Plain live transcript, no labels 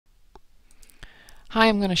Hi,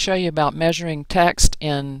 I'm going to show you about measuring text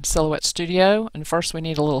in Silhouette Studio, and first we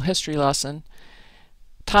need a little history lesson.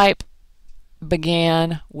 Type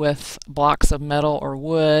began with blocks of metal or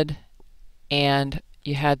wood, and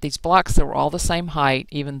you had these blocks that were all the same height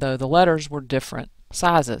even though the letters were different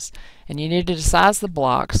sizes, and you needed to size the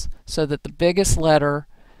blocks so that the biggest letter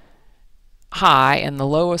high and the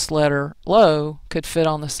lowest letter low could fit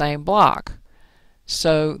on the same block.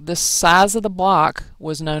 So this size of the block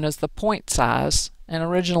was known as the point size, and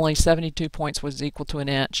originally 72 points was equal to an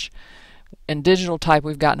inch. In digital type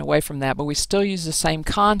we've gotten away from that, but we still use the same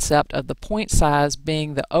concept of the point size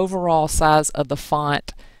being the overall size of the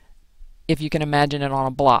font if you can imagine it on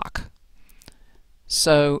a block.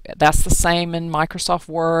 So that's the same in Microsoft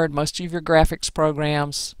Word, most of your graphics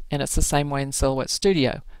programs, and it's the same way in Silhouette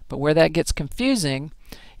Studio. But where that gets confusing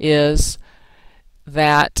is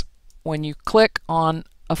that when you click on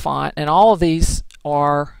a font, and all of these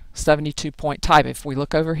are 72 point type. If we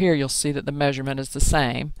look over here, you'll see that the measurement is the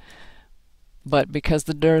same, but because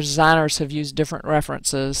the designers have used different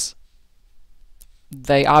references,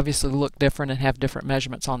 they obviously look different and have different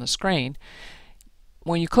measurements on the screen.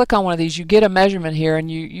 When you click on one of these, you get a measurement here,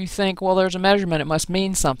 and you think, well, there's a measurement, it must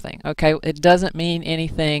mean something. Okay, it doesn't mean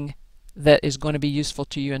anything that is going to be useful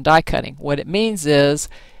to you in die cutting. What it means is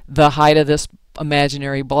the height of this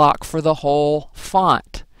imaginary block for the whole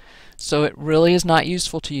font. So it really is not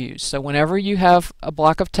useful to use. So whenever you have a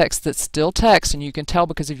block of text that's still text, and you can tell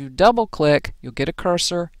because if you double click, you'll get a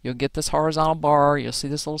cursor, you'll get this horizontal bar, you'll see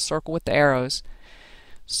this little circle with the arrows.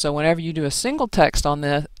 So whenever you do a single click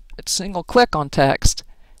on text,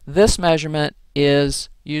 this measurement is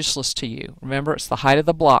useless to you. Remember, it's the height of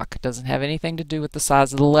the block. It doesn't have anything to do with the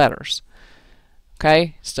size of the letters.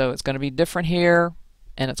 Okay, so it's going to be different here,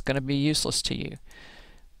 and it's going to be useless to you.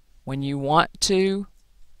 When you want to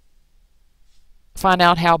find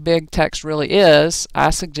out how big text really is, I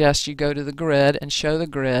suggest you go to the grid and show the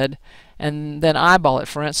grid and then eyeball it.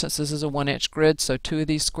 For instance, this is a 1-inch grid, so 2 of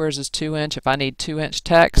these squares is 2 inch. If I need 2-inch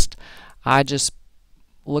text, I just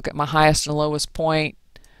look at my highest and lowest point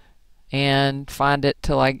and find it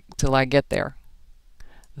till I get there.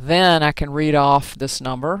 Then I can read off this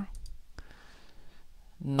number,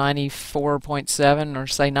 94.7, or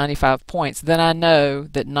say 95 points. Then I know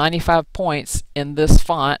that 95 points in this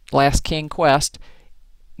font, Last King Quest,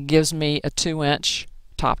 gives me a 2-inch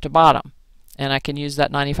top to bottom, and I can use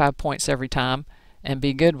that 95 points every time and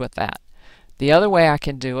be good with that. The other way I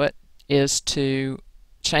can do it is to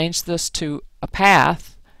change this to a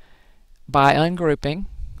path by ungrouping,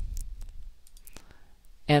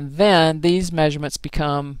 and then these measurements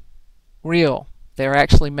become real. They're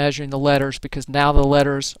actually measuring the letters because now the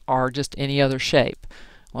letters are just any other shape.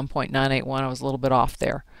 1.981, I was a little bit off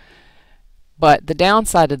there. But the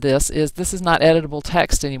downside of this is not editable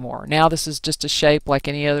text anymore. Now this is just a shape like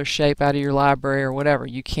any other shape out of your library or whatever.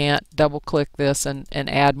 You can't double click this and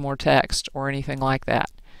add more text or anything like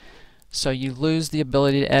that. So you lose the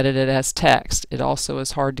ability to edit it as text. It also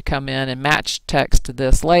is hard to come in and match text to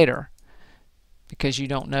this later because you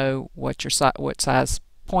don't know what size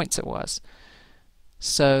points it was.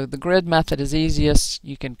 So the grid method is easiest.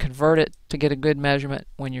 You can convert it to get a good measurement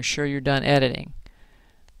when you're sure you're done editing.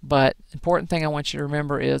 But important thing I want you to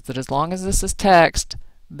remember is that as long as this is text,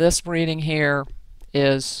 this reading here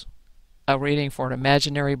is a reading for an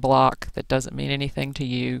imaginary block that doesn't mean anything to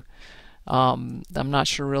you. I'm not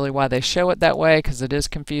sure really why they show it that way because it is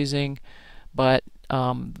confusing, but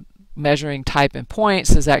measuring type in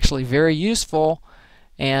points is actually very useful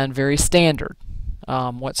and very standard.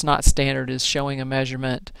 What's not standard is showing a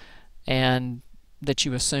measurement and that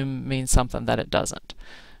you assume means something that it doesn't.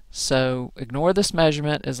 So ignore this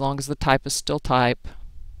measurement as long as the type is still type.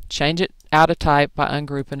 Change it out of type by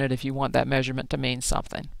ungrouping it if you want that measurement to mean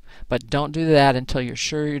something. But don't do that until you're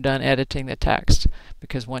sure you're done editing the text,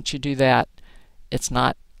 because once you do that, it's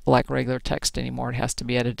not like regular text anymore. It has to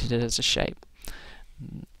be edited as a shape.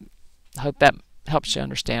 I hope that helps you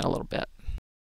understand a little bit.